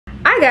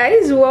Hi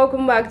guys,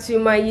 welcome back to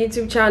my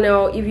YouTube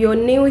channel. If you're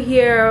new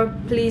here,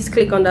 please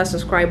click on that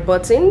subscribe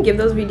button, give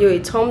this video a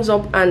thumbs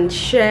up and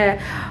share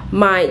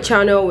my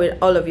channel with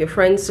all of your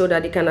friends so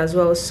that they can as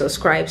well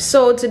subscribe.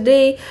 So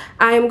today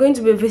I am going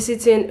to be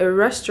visiting a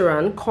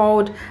restaurant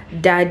called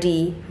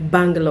Daddy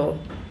Bangalore.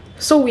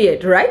 So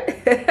weird,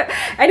 right?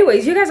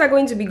 Anyways, you guys are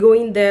going to be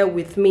going there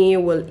with me.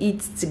 We'll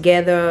eat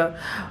together,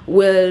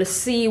 we'll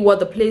see what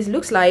the place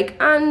looks like,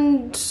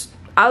 and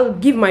I'll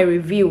give my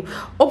review.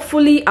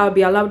 Hopefully I'll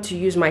be allowed to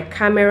use my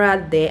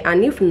camera there,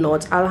 and if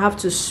not, I'll have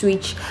to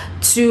switch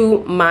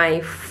to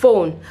my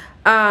phone.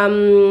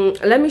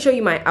 Let me show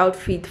you my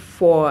outfit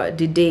for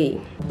the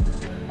day.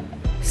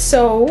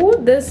 So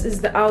this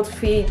is the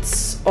outfit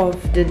of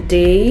the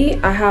day.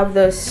 I have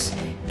this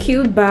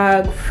cute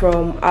bag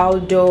from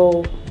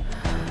Aldo,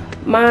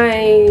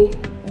 my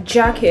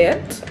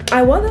jacket.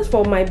 I wore this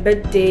for my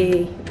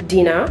birthday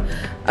dinner,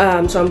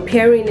 so I'm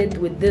pairing it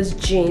with this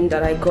jean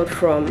that I got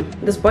from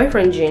this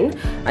boyfriend jean.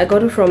 I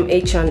got it from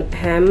H&M,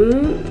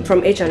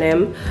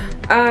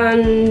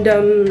 and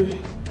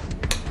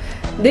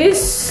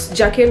this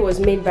jacket was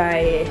made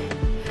by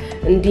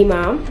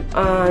Ndima,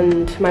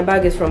 and my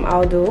bag is from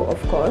Aldo,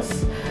 of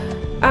course.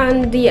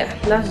 And yeah,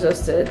 that's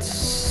just it.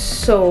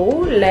 So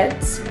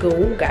let's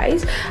go,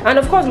 guys. And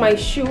of course my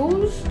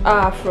shoes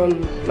are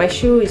from, my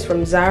shoe is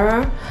from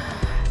Zara.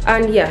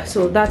 And yeah,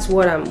 so that's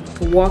what I'm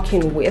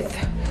working with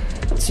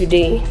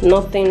today.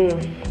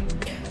 Nothing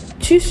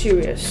too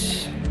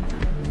serious.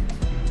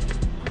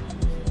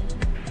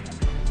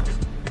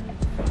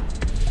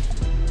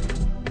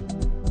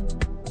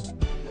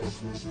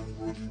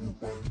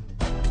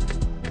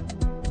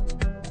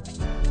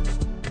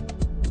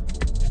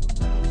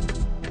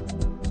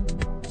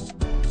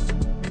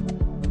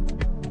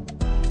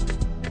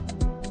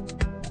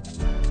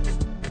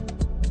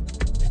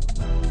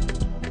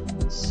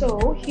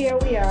 So here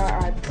we are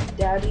at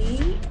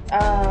Daddy.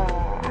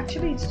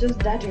 Actually it's just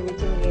Daddy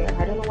written here.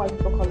 I don't know why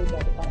people call it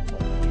Daddy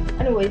Bangalore.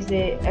 Anyways,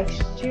 the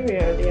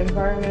exterior, the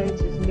environment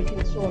is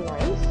looking so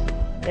nice.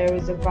 There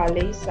is a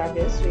valet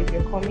service, so if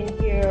you're coming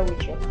here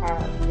with your car,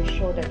 be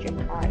sure that your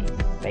car is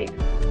safe.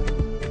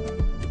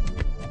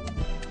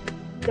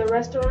 The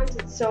restaurant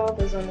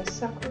itself is on the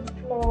second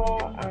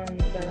floor,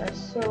 and there are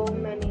so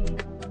many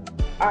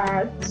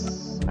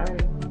arts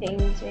and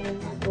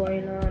paintings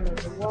going on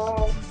the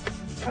wall.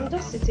 I'm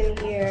just sitting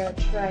here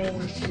trying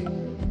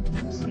to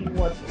see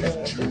what the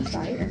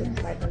inside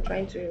looks like. I'm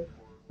trying to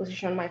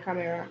position my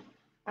camera.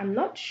 I'm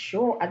not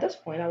sure, at this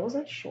point I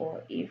wasn't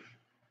sure if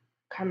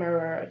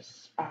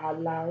cameras are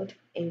allowed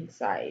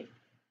inside.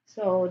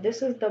 So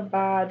this is the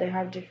bar. They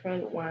have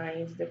different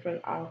wines,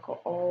 different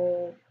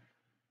alcohol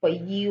for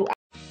you.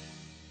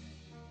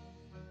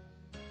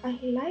 I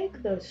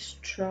like the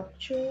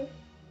structure,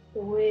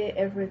 the way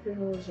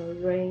everything was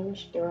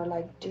arranged. There are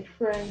like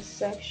different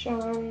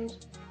sections.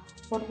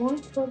 But one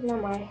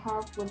problem I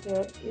have with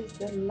it is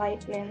the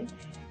lightning.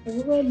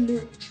 Everywhere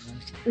looked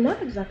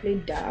not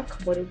exactly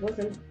dark, but it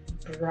wasn't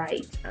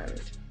bright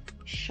and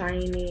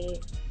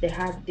shiny. They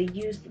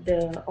used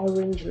the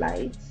orange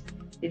lights.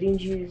 They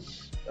didn't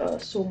use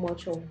so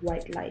much of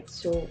white lights,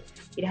 so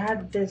it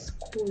had this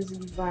cozy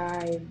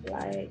vibe,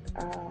 like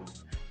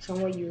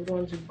somewhere you would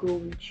want to go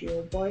with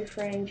your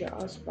boyfriend, your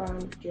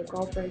husband, your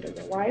girlfriend, or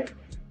your wife,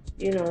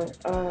 you know,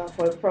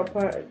 for a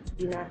proper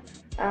dinner.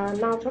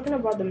 Now talking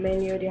about the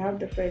menu, they have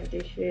different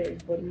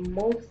dishes, but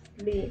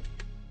mostly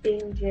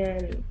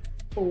Indian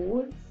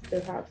foods. They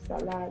have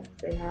salads,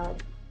 they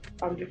have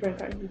different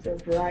kinds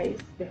of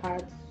rice, they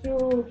have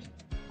soups,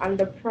 and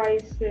the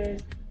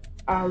prices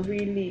are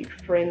really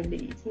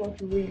friendly. It's not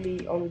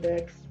really on the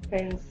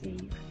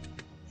expensive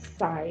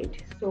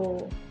side.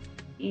 So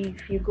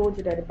if you go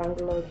to the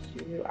Bangalore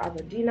to have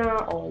a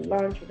dinner or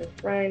lunch with a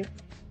friend,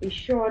 be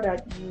sure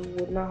that you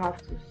would not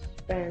have to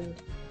spend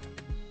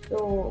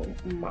so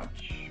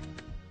much,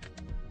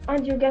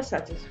 and you get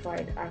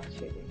satisfied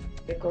actually,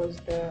 because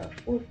the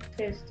food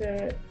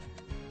tasted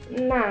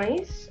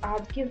nice.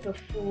 I'd give the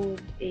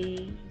food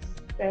a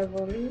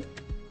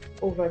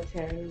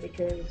 7/10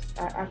 because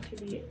I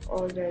actually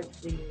ordered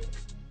the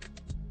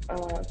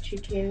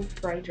chicken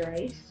fried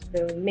rice,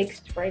 the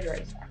mixed fried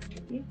rice.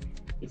 Actually,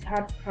 it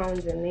had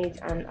prawns in it,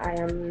 and I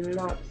am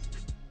not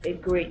a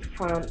great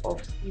fan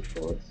of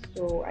seafood,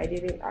 so I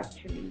didn't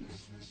actually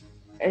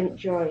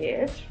enjoy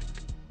it.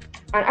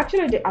 And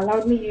actually they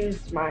allowed me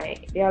use my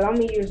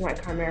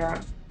camera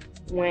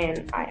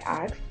when I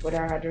asked, but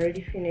I had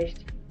already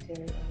finished eating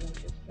and I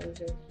just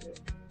wanted to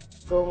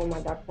go home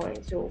at that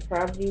point. So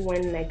probably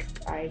when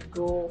next I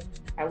go,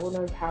 I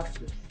wouldn't have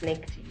to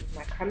sneak to use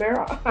my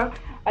camera.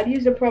 I'll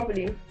use it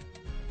properly.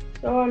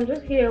 So I'm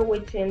just here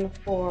waiting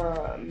for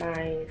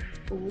my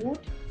food.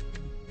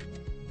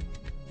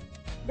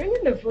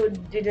 Bringing the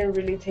food didn't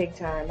really take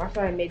time.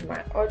 After I made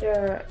my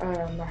order,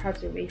 I had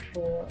to wait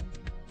for,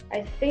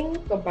 I think,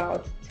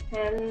 about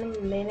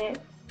 10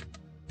 minutes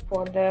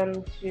for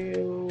them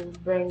to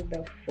bring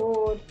the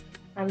food.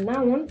 And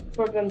now one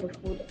problem the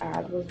food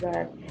had was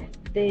that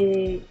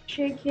the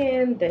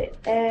chicken, the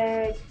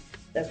egg,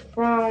 the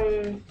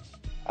prawn,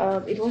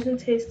 It wasn't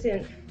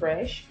tasting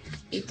fresh.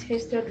 It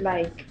tasted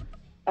like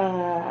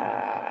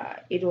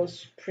it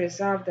was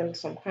preserved in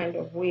some kind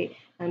of way,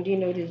 and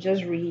they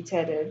just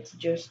reheated it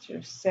just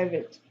to serve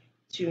it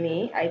to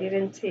me. I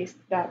didn't taste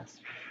that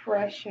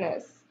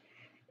freshness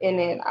in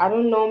it. I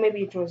don't know,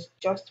 maybe it was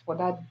just for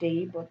that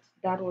day, but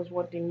that was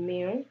what the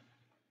meal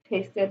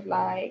tasted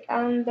like.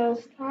 And the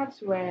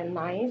starts were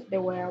nice, they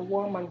were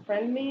warm and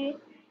friendly.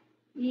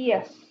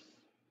 Yes.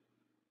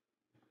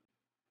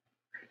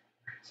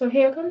 So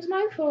here comes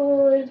my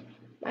food.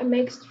 My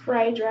mixed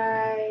fried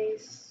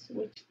rice,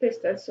 which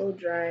tasted so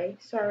dry.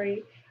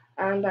 Sorry.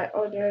 And I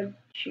ordered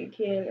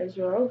chicken as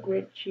well,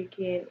 grilled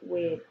chicken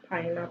with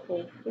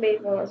pineapple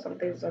flavor,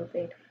 something,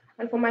 something.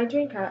 And for my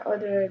drink, I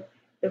ordered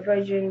the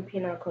virgin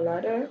pina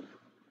colada,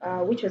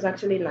 which was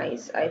actually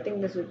nice. I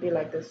think this would be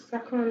like the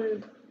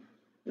second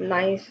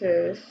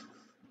nicest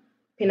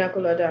pina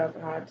colada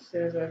I've had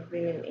since I've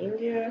been in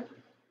India.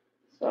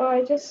 So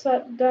I just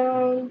sat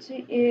down to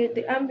eat.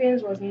 The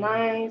ambience was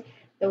nice.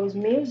 There was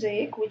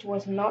music, which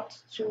was not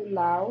too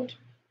loud.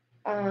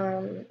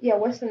 Yeah,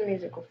 Western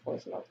music, of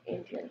course, not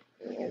Indian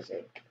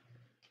music.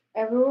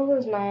 Everyone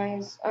was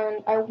nice,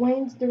 and I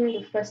went during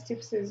the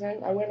festive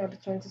season. I went on the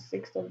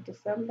 26th of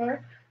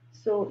December,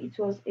 so it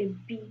was a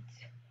bit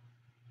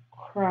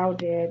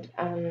crowded,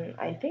 and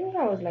I think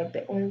I was like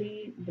the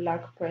only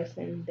black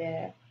person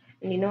there.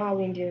 And you know how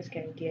Indians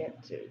can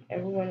get.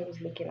 Everyone was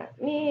looking at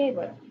me,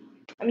 but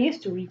I'm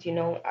used to it,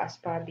 as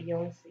per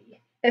Beyonce.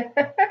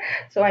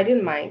 So I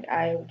didn't mind.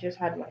 I just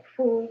had my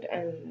food,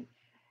 and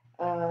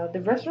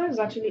the restaurant is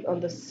actually on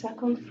the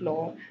second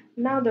floor.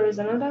 Now there is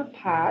another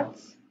part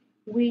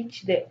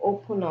which they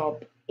open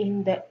up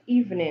in the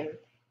evening.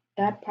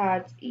 That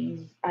part is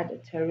at the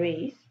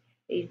terrace.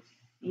 It's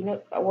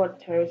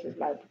what terrace is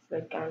like. It's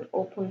like an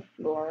open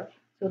floor.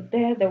 So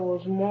there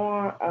was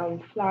more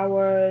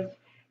flowers.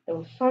 There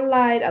was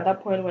sunlight at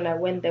that point when I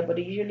went there, but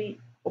they usually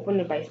open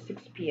it by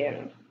 6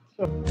 p.m.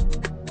 So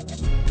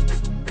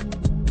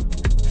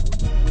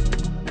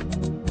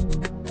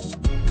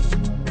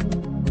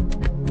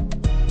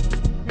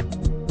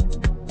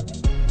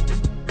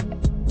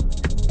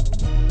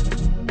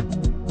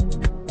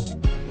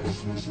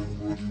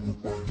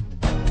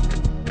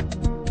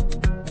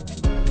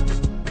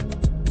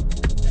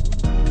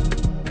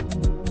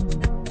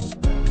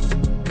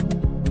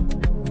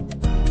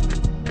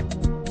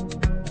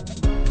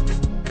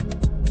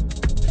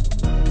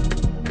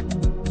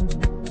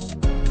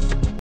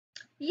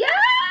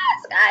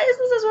yes, guys,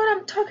 this is what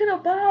I'm talking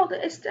about.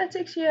 The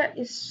aesthetics here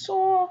is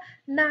so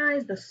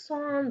nice. The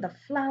sun, the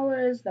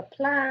flowers, the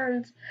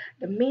plants,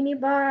 the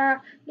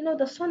minibar.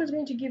 The sun is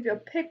going to give your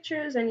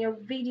pictures and your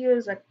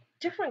videos a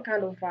different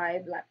kind of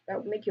vibe, like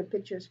that will make your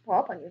pictures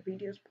pop and your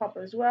videos pop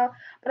as well.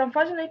 But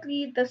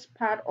unfortunately, this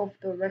part of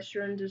the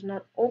restaurant is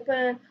not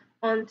open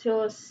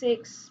until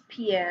 6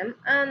 p.m.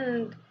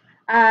 And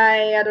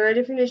I had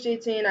already finished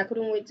eating. I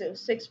couldn't wait till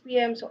 6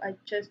 p.m., so I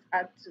just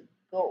had to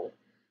go.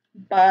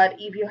 But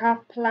if you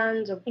have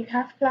plans of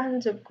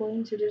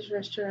going to this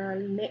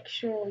restaurant, make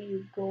sure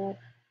you go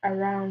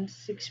around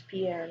 6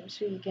 p.m.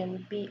 so you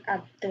can be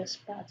at this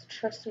spot.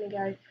 Trust me,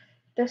 guys,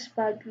 this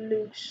spot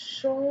looks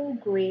so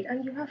great,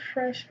 and you have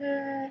fresh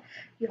air.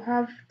 You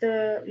have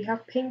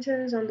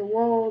paintings on the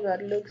wall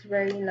that looks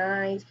very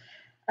nice,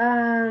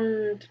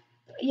 and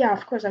yeah,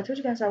 of course, I told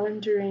you guys I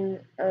went during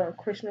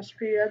Christmas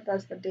period.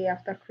 That's the day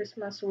after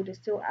Christmas, so they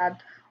still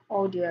add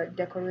all their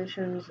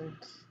decorations and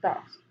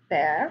stuff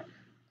there.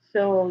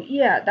 So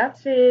yeah,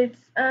 that's it.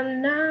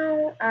 And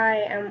now I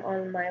am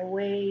on my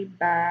way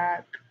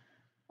back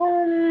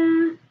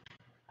home.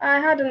 I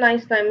had a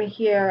nice time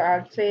here.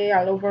 I'd say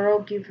I'll overall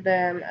give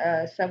them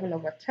a 7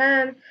 over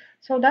 10.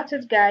 So that's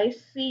it,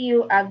 guys. See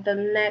you at the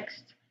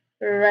next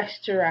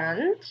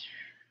restaurant,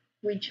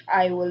 which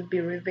I will be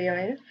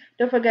reviewing.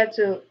 Don't forget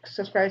to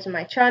subscribe to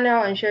my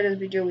channel and share this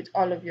video with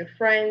all of your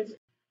friends.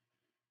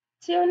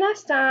 Till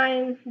next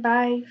time.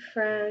 Bye,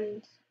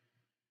 friends.